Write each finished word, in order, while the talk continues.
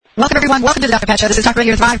Welcome, everyone. Welcome to the Dr. Pat Show. This is Dr.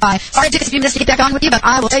 Radio Thrive By. Sorry it took us a few minutes to get back on with you, but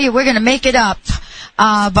I will tell you we're going to make it up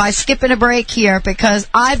by skipping a break here because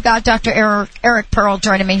I've got Dr. Eric Pearl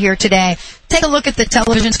joining me here today. Take a look at the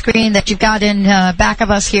television screen that you've got in back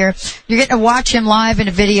of us here. You're getting to watch him live in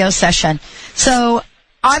a video session. So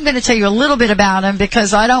I'm going to tell you a little bit about him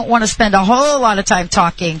because I don't want to spend a whole lot of time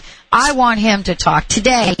talking. I want him to talk.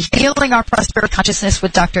 Today, Healing Our Prosperity Consciousness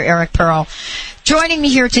with Dr. Eric Pearl. Joining me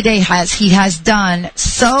here today, he has done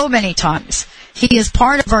so many times. He is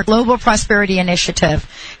part of our Global Prosperity Initiative,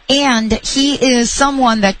 and he is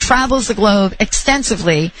someone that travels the globe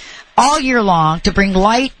extensively all year long to bring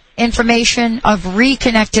light, information of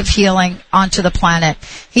reconnective healing onto the planet.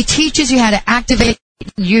 He teaches you how to activate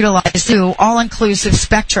and utilize the all-inclusive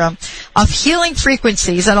spectrum of healing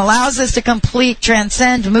frequencies that allows us to complete,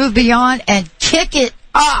 transcend, move beyond, and kick it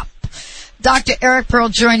up. Dr. Eric Pearl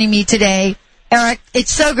joining me today. Eric,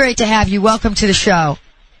 it's so great to have you. Welcome to the show.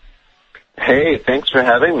 Hey, thanks for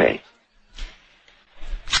having me.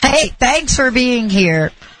 Hey, thanks for being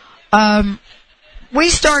here. We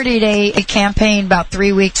started a campaign about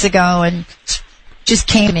 3 weeks ago and just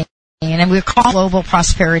came in, and we're called Global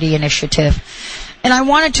Prosperity Initiative. And I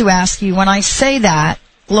wanted to ask you, when I say that,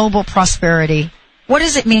 global prosperity, what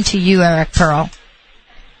does it mean to you, Eric Pearl?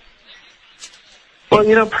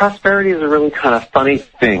 Well, prosperity is a really kind of funny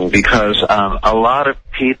thing because a lot of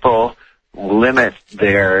people limit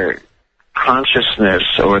their consciousness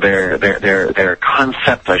or their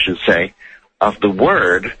concept, I should say, of the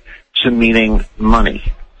word to meaning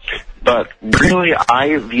money. But really,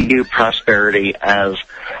 I view prosperity as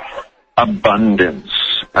abundance,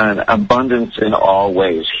 and abundance in all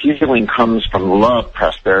ways. Healing comes from love,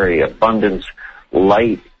 prosperity, abundance,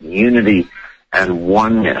 light, unity, and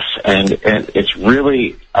oneness. And it's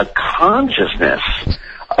really a consciousness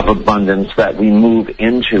of abundance that we move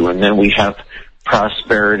into, and then we have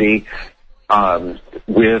prosperity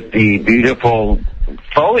with the beautiful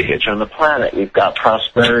foliage on the planet. We've got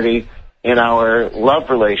prosperity in our love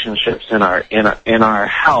relationships, in our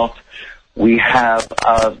health. We have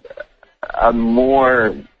a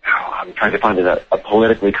more, I'm trying to find a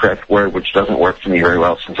politically correct word, which doesn't work for me very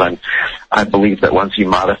well, since I believe that once you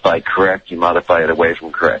modify correct, you modify it away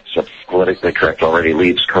from correct. So politically correct already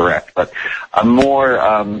leaves correct. But a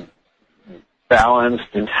more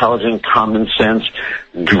balanced, intelligent, common sense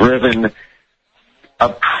driven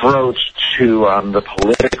approach to the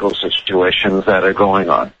political situations that are going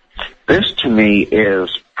on. This, to me, is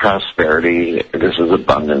prosperity. This is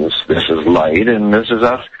abundance. This is light, and this is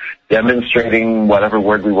us demonstrating whatever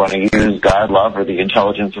word we want to use, God, love, or the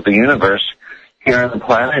intelligence of the universe here on the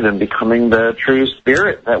planet, and becoming the true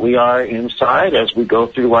spirit that we are inside as we go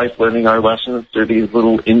through life, learning our lessons through these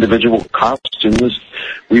little individual costumes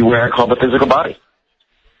we wear called the physical body.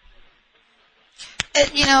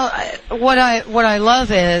 What I love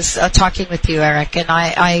is talking with you, Eric, and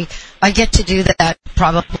I get to do that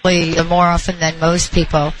probably more often than most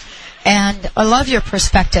people. And I love your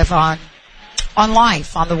perspective on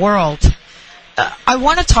life, on the world. I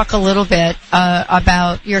want to talk a little bit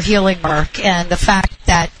about your healing work and the fact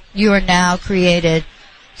that you are now created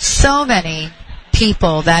so many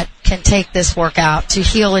people that can take this work out to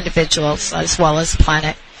heal individuals as well as the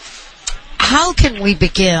planet. How can we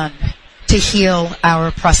begin to heal our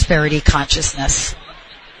prosperity consciousness?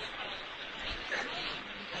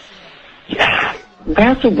 Yeah,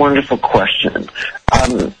 that's a wonderful question.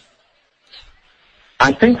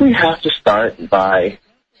 I think we have to start by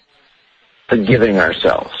forgiving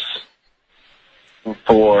ourselves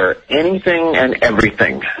for anything and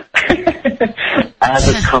everything as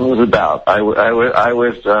it comes about. I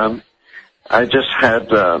just had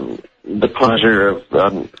the pleasure of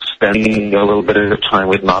spending a little bit of time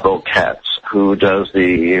with Mabel Katz, who does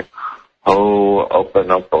the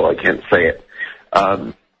Ho'oponopono, I can't say it,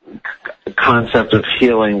 concept of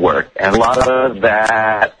healing work. And a lot of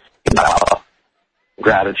that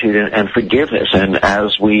gratitude and forgiveness. And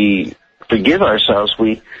as we forgive ourselves,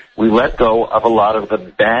 we let go of a lot of the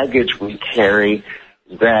baggage we carry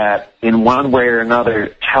that in one way or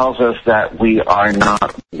another tells us that we are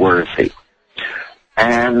not worthy.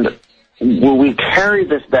 And when we carry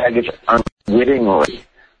this baggage unwittingly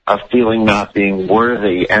of feeling not being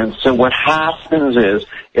worthy, and so what happens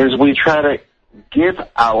is we try to give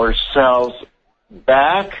ourselves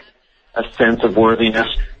back a sense of worthiness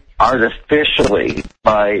artificially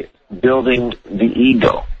by building the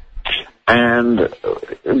ego. And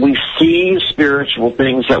we see spiritual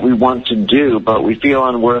things that we want to do, but we feel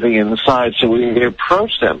unworthy inside, so we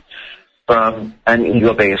approach them from an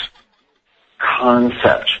ego-based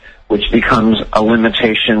concept, which becomes a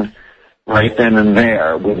limitation right then and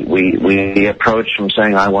there. We approach from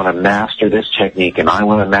saying, I want to master this technique and I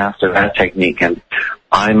want to master that technique, and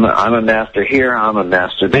I'm a master here, I'm a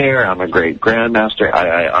master there, I'm a great grandmaster,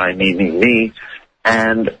 I, me.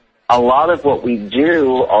 And a lot of what we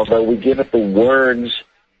do, although we give it the words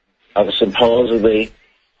of supposedly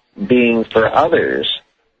being for others,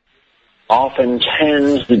 often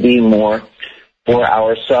tends to be more for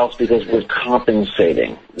ourselves because we're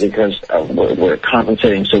compensating. We're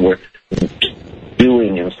compensating, so we're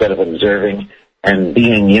doing instead of observing and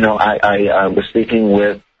being. You know, I was speaking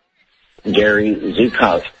with Gary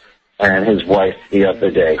Zukov and his wife the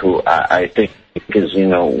other day, who I think is, you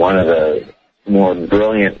know, one of the more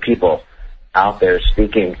brilliant people out there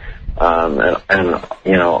speaking, and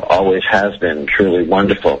you know, always has been truly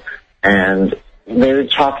wonderful. And they were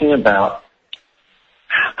talking about,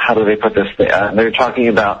 how do they put this? They were talking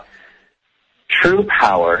about true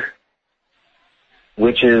power,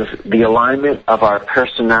 which is the alignment of our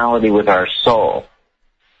personality with our soul,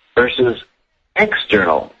 versus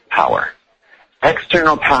external power.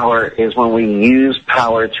 External power is when we use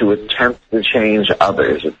power to attempt to change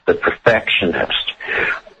others. It's the perfectionist.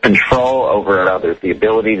 Control over others, the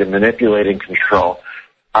ability to manipulate and control.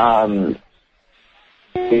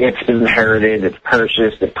 It's inherited, it's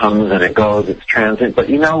purchased, it comes and it goes, it's transient. But,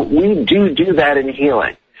 you know, we do that in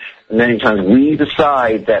healing. Many times we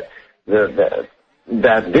decide that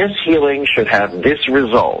that this healing should have this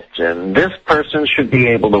result, and this person should be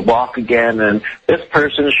able to walk again, and this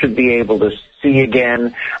person should be able to see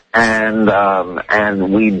again,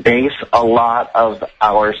 and we base a lot of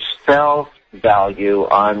our self-value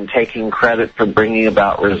on taking credit for bringing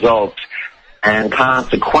about results, and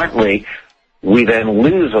consequently, we then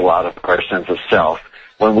lose a lot of our sense of self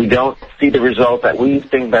when we don't see the result that we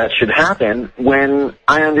think that should happen. When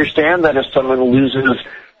I understand that if someone loses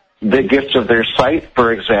the gift of their sight,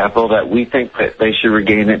 for example, that we think that they should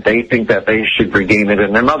regain it, they think that they should regain it,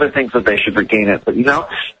 and their mother thinks that they should regain it. But, you know,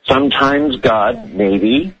 sometimes God,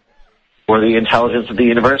 maybe, or the intelligence of the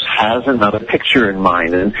universe, has another picture in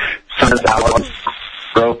mind, and sometimes our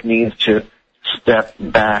growth needs to step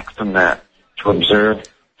back from that to observe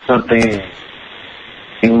something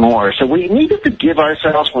more. So we need to forgive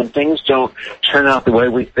ourselves when things don't turn out the way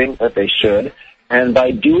we think that they should. And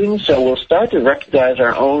by doing so, we'll start to recognize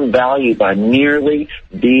our own value by merely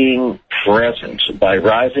being present, by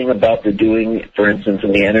rising above the doing, for instance,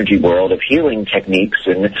 in the energy world of healing techniques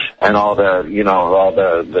and all the, you know, all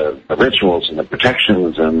the rituals and the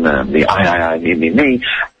protections and the I, me,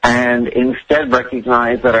 and instead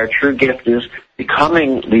recognize that our true gift is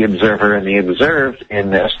becoming the observer and the observed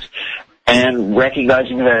in this, and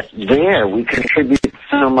recognizing that there we contribute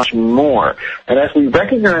so much more. And as we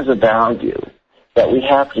recognize the value that we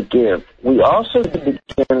have to give, we also begin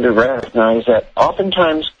to recognize that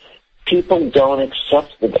oftentimes people don't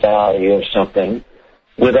accept the value of something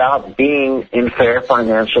without being in fair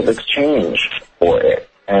financial exchange for it.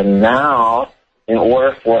 And now, in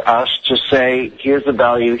order for us to say, here's the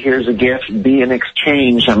value, here's a gift, be in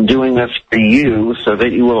exchange, I'm doing this for you so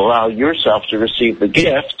that you will allow yourself to receive the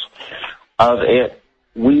gift of it,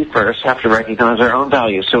 we first have to recognize our own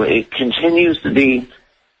value. So it continues to be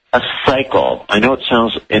a cycle. I know it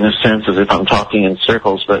sounds, in a sense, as if I'm talking in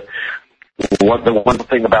circles, but the wonderful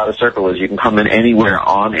thing about a circle is you can come in anywhere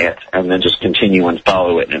on it and then just continue and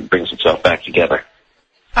follow it, and it brings itself back together.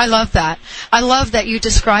 I love that. I love that you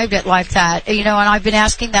described it like that. You know, and I've been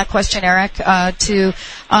asking that question, Eric, to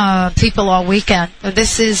people all weekend.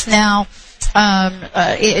 This is now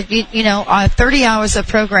 30 hours of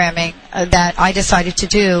programming that I decided to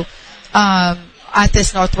do at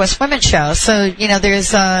this Northwest Women's Show. So, you know,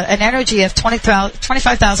 there's an energy of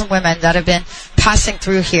 25,000 women that have been passing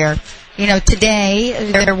through here. You know,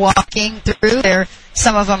 today they're walking through.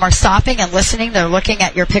 Some of them are stopping and listening. They're looking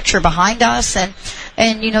at your picture behind us, and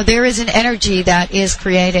you know, there is an energy that is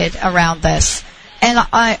created around this. And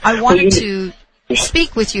I wanted to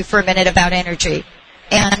speak with you for a minute about energy.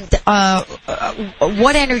 And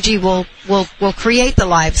what energy will create the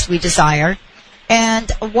lives we desire,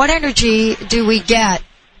 and what energy do we get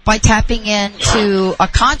by tapping into a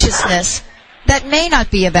consciousness that may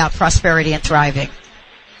not be about prosperity and thriving?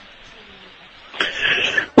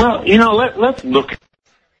 Well, you know, let's look at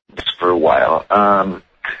this for a while.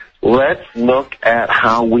 Let's look at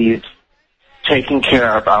how we've taken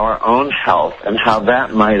care of our own health and how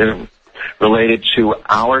that might have related to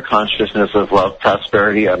our consciousness of love,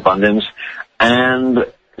 prosperity, abundance, and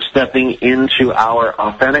stepping into our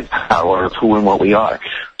authentic power of who and what we are.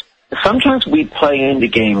 Sometimes we play into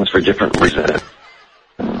games for different reasons.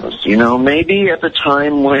 You know, maybe at the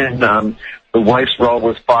time when the wife's role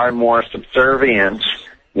was far more subservient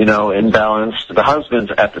imbalanced, the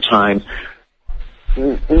husband at the time,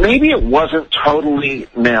 maybe it wasn't totally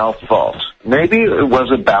male fault. Maybe it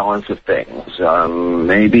was a balance of things.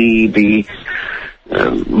 Maybe the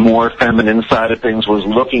more feminine side of things was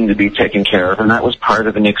looking to be taken care of, and that was part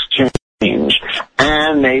of an exchange.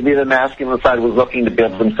 And maybe the masculine side was looking to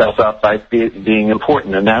build themselves up by being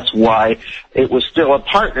important, and that's why it was still a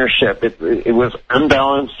partnership. It was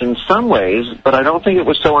unbalanced in some ways, but I don't think it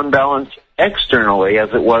was so unbalanced externally as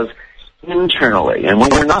it was internally. And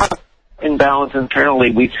when we're not in balance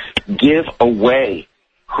internally, we give away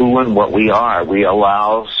who and what we are. We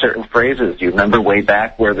allow certain phrases. Do you remember way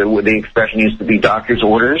back where the expression used to be doctor's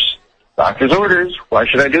orders? Doctor's orders. Why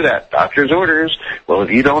should I do that? Doctor's orders. Well,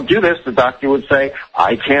 if you don't do this, the doctor would say,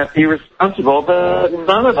 I can't be responsible. But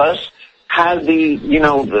none of us had the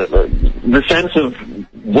sense of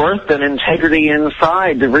worth and integrity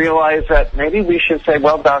inside to realize that maybe we should say,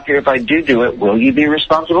 well, doctor, if I do it, will you be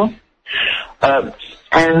responsible?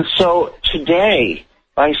 And so today,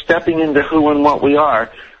 by stepping into who and what we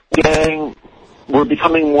are, we're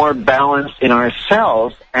becoming more balanced in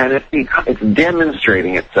ourselves, and it's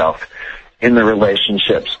demonstrating itself in the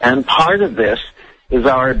relationships. And part of this is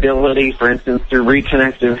our ability, for instance, through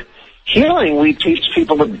reconnective healing, we teach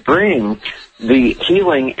people to bring the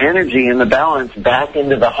healing energy and the balance back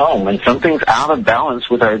into the home. And something's out of balance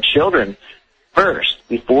with our children first,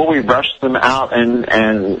 before we rush them out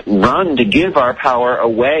and run to give our power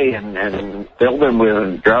away and fill them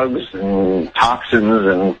with drugs and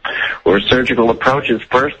toxins or surgical approaches.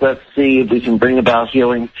 First, let's see if we can bring about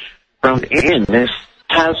healing from within. This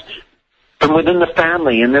has from within the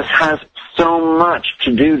family, and this has so much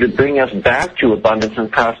to do to bring us back to abundance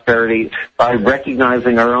and prosperity by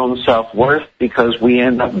recognizing our own self-worth, because we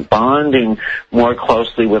end up bonding more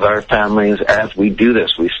closely with our families as we do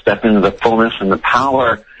this. We step into the fullness and the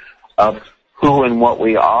power of who and what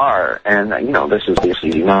we are. And, this is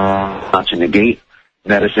basically not to negate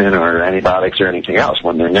medicine or antibiotics or anything else.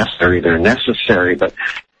 When they're necessary. But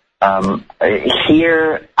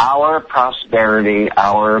here, our prosperity,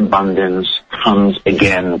 our abundance comes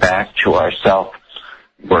again back to our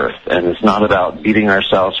self-worth. And it's not about beating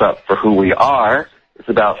ourselves up for who we are. It's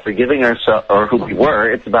about forgiving ourselves, or who we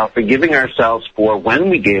were. It's about forgiving ourselves for when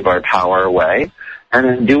we gave our power away. And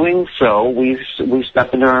in doing so, we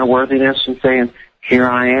step into our worthiness and saying, here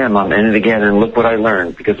I am, I'm in it again, and look what I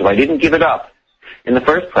learned. Because if I didn't give it up in the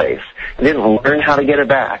first place, I didn't learn how to get it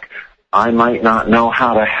back, I might not know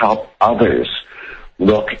how to help others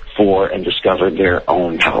look for and discover their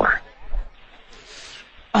own power.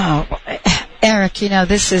 Oh, Eric,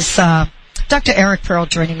 this is Dr. Eric Pearl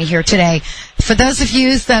joining me here today. For those of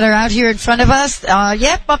you that are out here in front of us,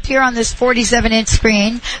 up here on this 47-inch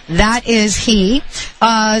screen, that is he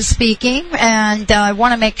speaking. And I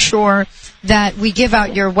want to make sure that we give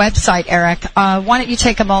out your website, Eric. Why don't you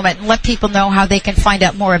take a moment and let people know how they can find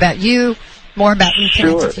out more about you, more about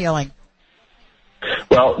Reconnective Healing.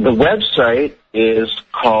 Well, the website is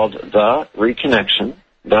called The Reconnection,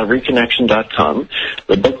 thereconnection.com.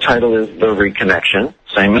 The book title is The Reconnection,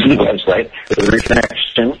 same as the website. The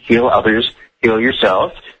Reconnection, Heal Others, Heal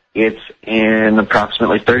Yourself. It's in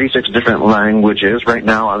approximately 36 different languages. Right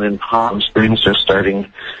now I'm in Palm Springs, just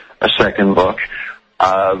starting a second book.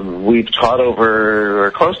 We've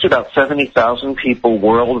taught close to about 70,000 people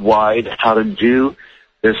worldwide how to do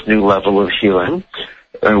this new level of healing,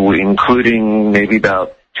 including maybe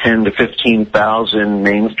about 10 to 15,000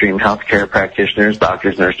 mainstream healthcare practitioners,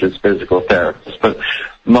 doctors, nurses, physical therapists, but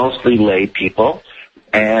mostly lay people.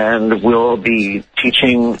 And we'll be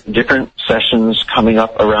teaching different sessions coming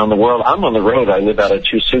up around the world. I'm on the road. I live out of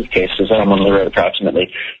 2 suitcases. I'm on the road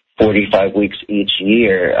approximately 45 weeks each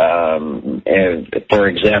year. And for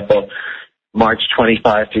example, March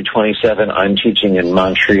 25 through 27, I'm teaching in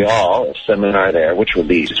Montreal, a seminar there, which will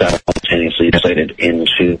be simultaneously translated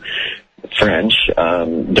into French.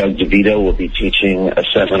 Doug DeVito will be teaching a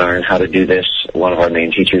seminar on how to do this, one of our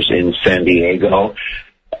main teachers in San Diego,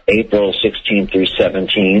 April 16 through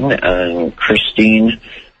 17. And Christine,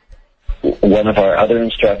 one of our other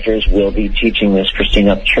instructors, will be teaching this, Christine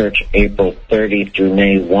Upchurch, April 30 through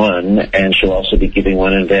May 1, and she'll also be giving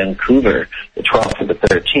one in Vancouver, the 12th to the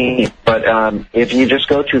 13th. But if you just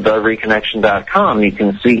go to thereconnection.com, you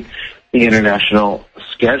can see the international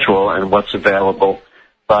schedule and what's available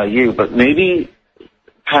by you. But maybe,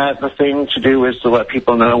 Pat, the thing to do is to let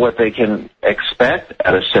people know what they can expect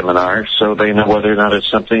at a seminar so they know whether or not it's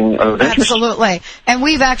something of interest. Absolutely. And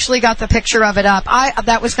we've actually got the picture of it up.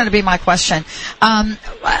 That was going to be my question.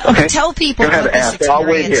 Okay. Tell people what this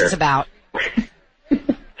experience is about.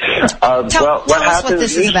 Tell us what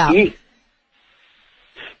this is about.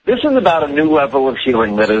 this is about a new level of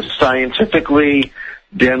healing that is scientifically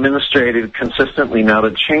demonstrated consistently now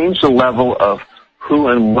to change the level of who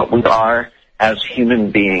and what we are as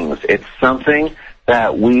human beings. It's something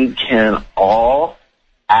that we can all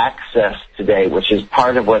access today, which is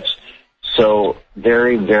part of what's so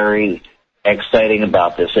very, very exciting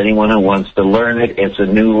about this. Anyone who wants to learn it, it's a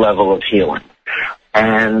new level of healing.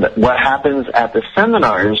 And what happens at the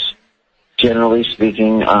seminars, generally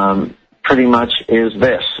speaking, pretty much is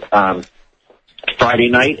this. Friday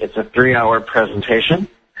night, it's a 3-hour presentation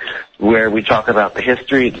where we talk about the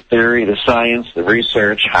history, the theory, the science, the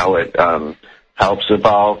research, how it helps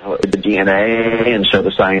evolve the DNA, and show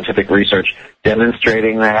the scientific research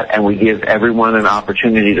demonstrating that, and we give everyone an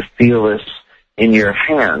opportunity to feel this in your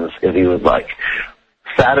hands if you would like.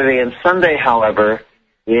 Saturday and Sunday, however,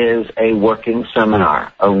 is a working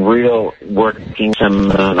seminar, a real working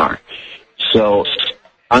seminar. So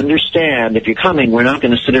understand, if you're coming, we're not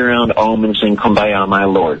going to sit around and sing Kumbaya, my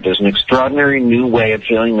Lord. There's an extraordinary new way of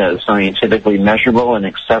healing that is scientifically measurable and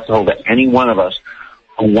accessible to any one of us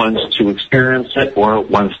who wants to experience it or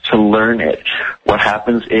wants to learn it. What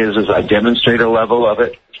happens is I demonstrate a level of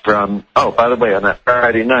it from, by the way, on that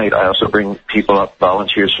Friday night, I also bring people up,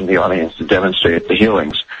 volunteers from the audience, to demonstrate the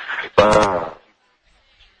healings. But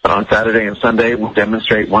on Saturday and Sunday, we'll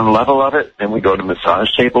demonstrate one level of it, then we go to massage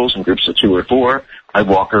tables in groups of 2 or 4. I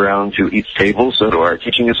walk around to each table, so do our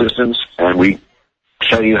teaching assistants, and we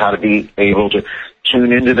show you how to be able to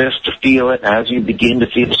tune into this, to feel it. As you begin to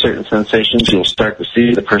feel certain sensations, you'll start to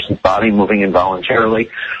see the person's body moving involuntarily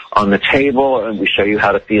on the table, and we show you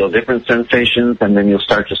how to feel different sensations, and then you'll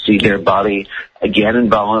start to see their body again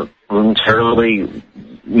involuntarily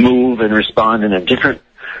move and respond in a different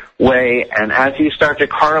way. And as you start to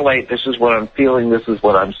correlate, this is what I'm feeling, this is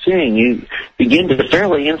what I'm seeing, you begin to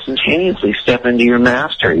fairly instantaneously step into your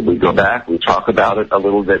mastery. We go back, we talk about it a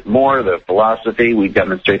little bit more, the philosophy, we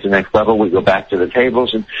demonstrate the next level, we go back to the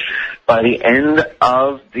tables, and by the end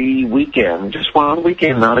of the weekend, just one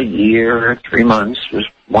weekend, not a year or 3 months, just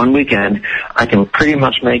one weekend, I can pretty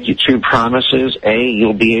much make you 2 promises. A,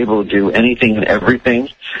 you'll be able to do anything and everything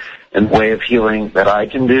in the way of healing that I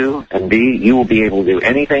can do, and B, you will be able to do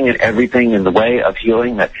anything and everything in the way of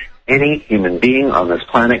healing that any human being on this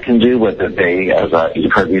planet can do, whether they, as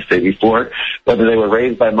you've heard me say before, whether they were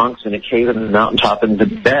raised by monks in a cave on the mountaintop in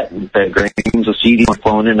Tibet and fed grains of seed were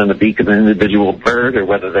flown in on the beak of an individual bird, or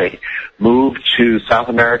whether they moved to South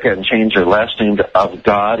America and changed their last name to of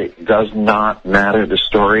God. It does not matter the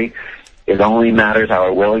story. It only matters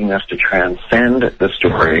our willingness to transcend the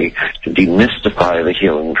story, to demystify the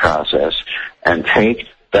healing process, and take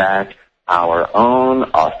back our own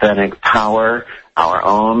authentic power, our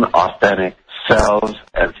own authentic selves,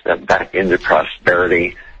 and step back into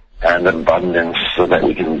prosperity and abundance so that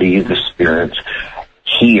we can be the spirit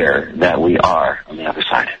here that we are on the other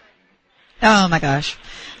side. Oh, my gosh.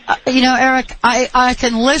 Eric, I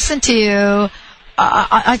can listen to you.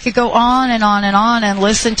 I could go on and on and on and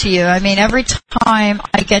listen to you. I mean, every time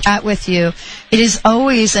I get chat with you, it is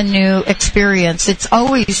always a new experience. It's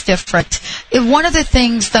always different. One of the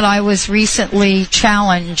things that I was recently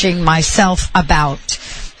challenging myself about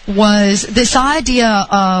was this idea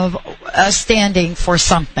of standing for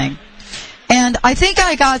something. And I think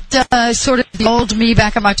I got sort of the old me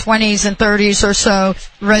back in my 20s and 30s or so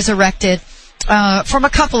resurrected from a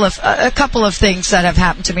couple of things that have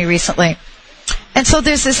happened to me recently. And so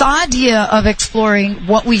there's this idea of exploring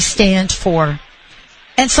what we stand for.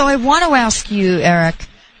 And so I want to ask you, Eric,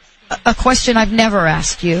 a question I've never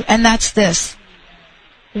asked you, and that's this.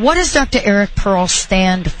 What does Dr. Eric Pearl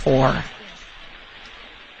stand for?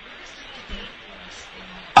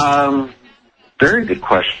 Very good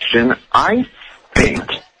question. I think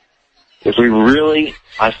if we really,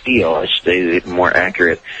 I should say it more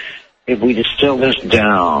accurate, if we distill this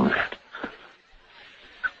down,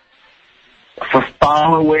 for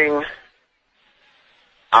following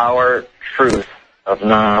our truth of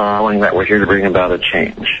knowing that we're here to bring about a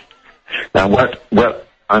change. Now, what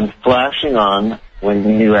I'm flashing on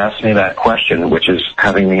when you ask me that question, which is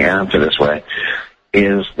having me answer this way,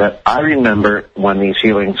 is that I remember when these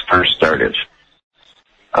healings first started.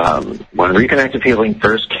 When reconnective healing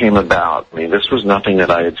first came about, I mean, this was nothing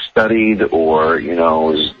that I had studied or,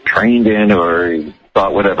 was trained in or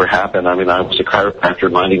thought would ever happen. I mean, I was a chiropractor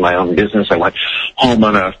minding my own business. I went home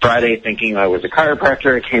on a Friday thinking I was a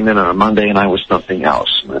chiropractor. I came in on a Monday and I was something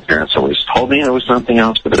else. My parents always told me I was something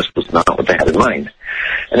else, but this was not what they had in mind.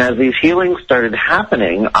 And as these healings started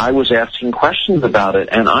happening, I was asking questions about it,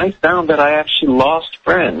 and I found that I actually lost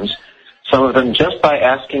friends, some of them just by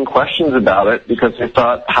asking questions about it, because they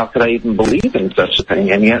thought, how could I even believe in such a thing?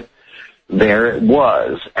 And yet, there it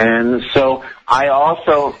was. And so I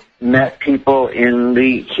also met people in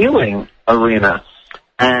the healing arena.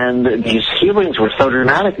 And these healings were so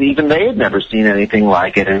dramatic that even they had never seen anything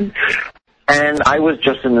like it. And I was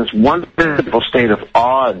just in this wonderful state of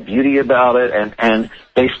awe and beauty about it. And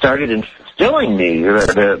they started instilling me.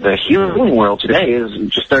 The healing world today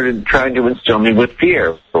is just started trying to instill me with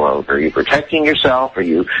fear. Well, are you protecting yourself? Are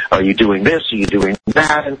you doing this? Are you doing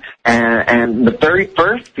that? And the very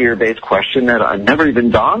first fear-based question that never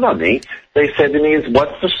even dawned on me, they said to me, is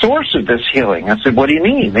what's the source of this healing? I said, what do you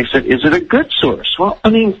mean? They said, is it a good source? Well, I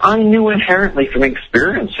mean, I knew inherently from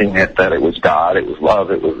experiencing it that it was God, it was love,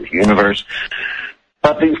 it was the universe.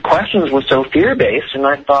 But these questions were so fear-based, and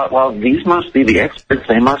I thought, well, these must be the experts.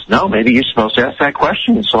 They must know. Maybe you're supposed to ask that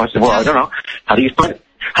question. So I said, well, I don't know. How do you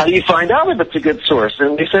find out if it's a good source?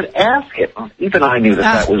 And they said, ask it. Even I knew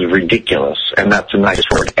that was ridiculous, and that's a nice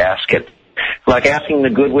word, ask it. Like asking the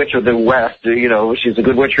good witch of the West, she's a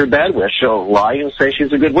good witch or a bad witch. She'll lie and say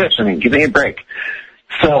she's a good witch. I mean, give me a break.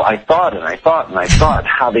 So I thought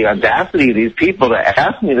how the audacity of these people to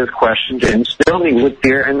ask me this question, to instill me with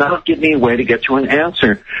fear and not give me a way to get to an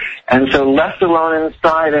answer. And so left alone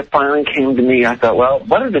inside, it finally came to me. I thought, well,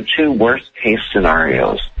 what are the two worst case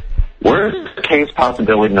scenarios? Worst case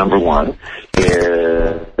possibility number one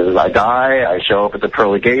is I die, I show up at the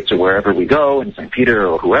pearly gates or wherever we go, and St. Peter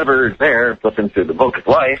or whoever is there, flipping through the book of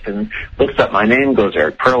life and looks up my name, goes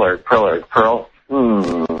Eric Pearl, Eric Pearl, Eric Pearl.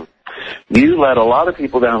 You led a lot of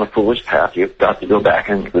people down a foolish path. You've got to go back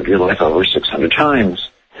and live your life over 600 times.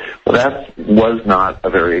 Well, that was not a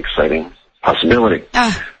very exciting possibility.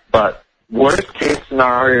 But worst case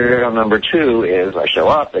scenario number two is I show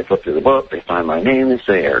up, they flip through the book, they find my name, they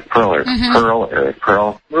say Eric Pearl, Eric Pearl, Eric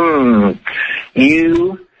Pearl.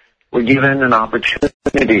 You were given an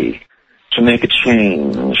opportunity to make a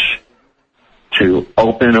change, to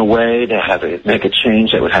open a way to make a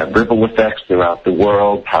change that would have ripple effects throughout the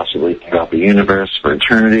world, possibly throughout the universe for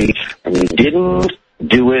eternity, and you didn't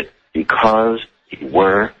do it because you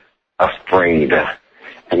were afraid.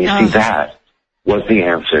 And you see, that was the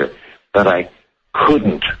answer that I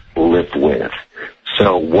couldn't live with.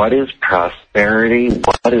 So what is prosperity?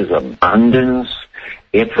 What is abundance?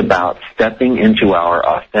 It's about stepping into our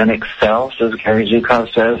authentic selves, as Gary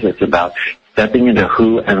Zukav says. It's about stepping into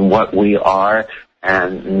who and what we are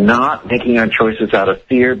and not making our choices out of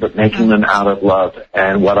fear, but making them out of love.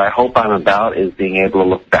 And what I hope I'm about is being able to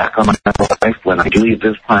look back on my life when I leave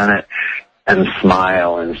this planet and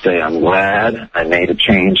smile and say, I'm glad I made a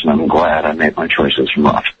change, and I'm glad I made my choices from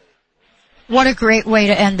love. What a great way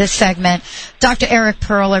to end this segment. Dr. Eric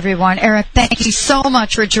Pearl, everyone. Eric, thank you so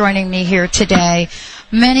much for joining me here today.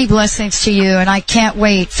 Many blessings to you, and I can't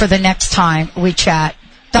wait for the next time we chat.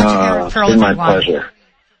 Dr. Eric Pearl, everyone. It's my pleasure.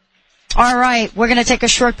 All right, we're going to take a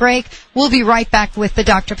short break. We'll be right back with the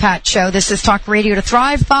Dr. Pat Show. This is Talk Radio to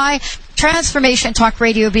Thrive By, Transformation Talk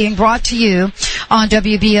Radio, being brought to you on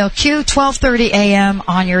WBLQ 1230 AM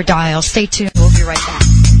on your dial. Stay tuned. We'll be right back.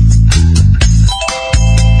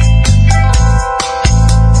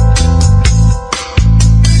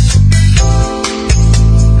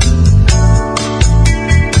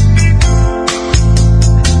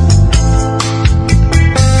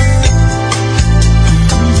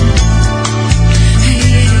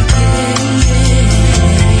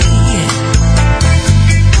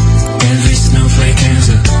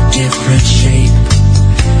 Shape.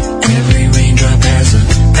 Every raindrop has a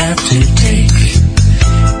path to take.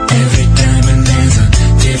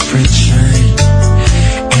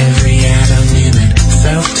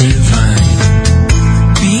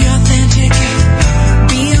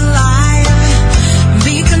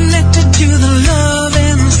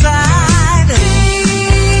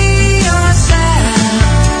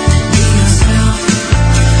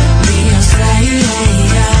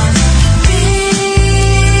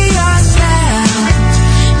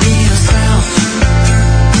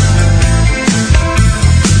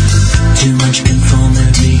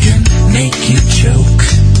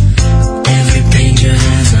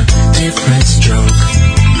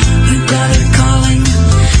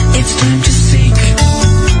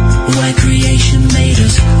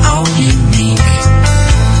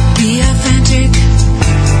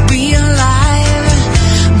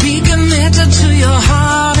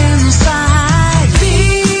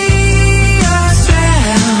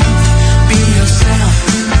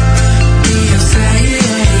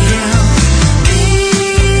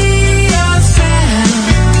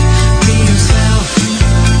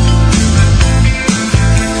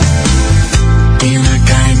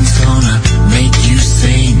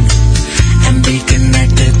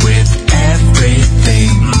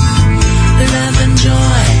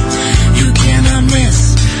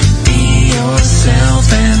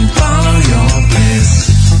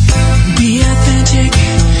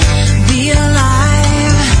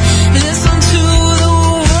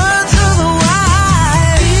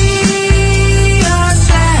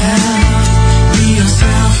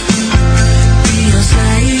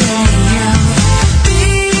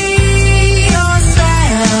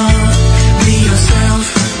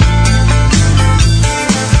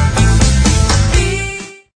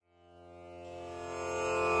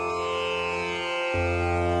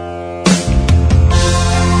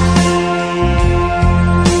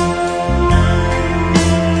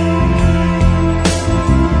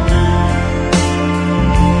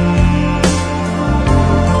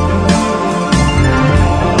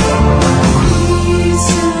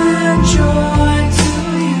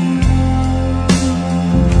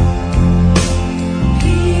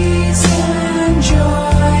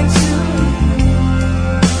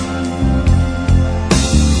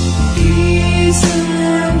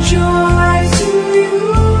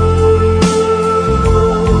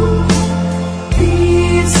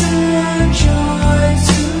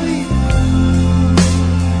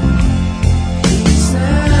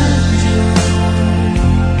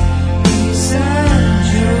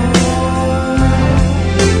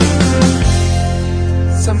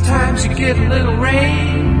 Sometimes you get a little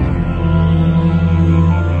rain.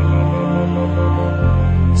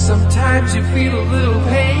 Sometimes you feel a little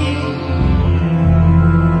pain.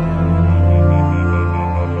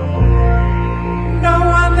 No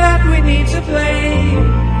one that we need to blame.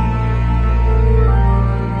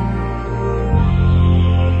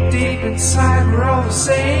 Deep inside we're all the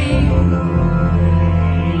same.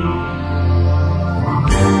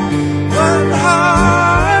 One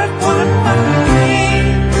heart, one mind.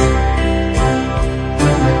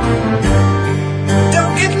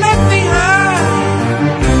 Don't get left behind.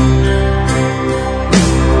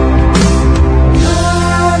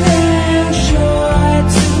 Love and joy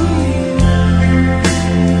to you.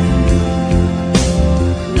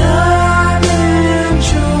 Love and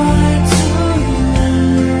joy to you.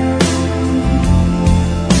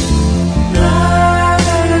 Love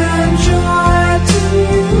and joy to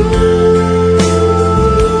you.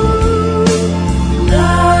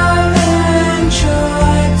 Love and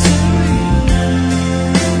joy to you.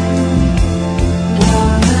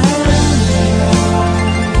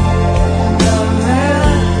 Love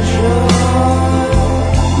and joy.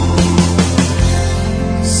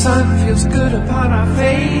 Sun feels good upon our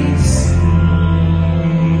face.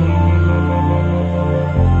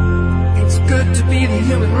 It's good to be the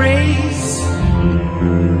human race.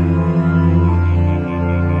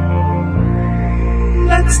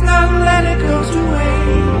 Let's not let it go to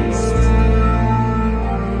waste.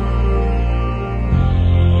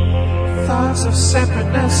 Thoughts of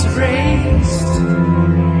separateness erased.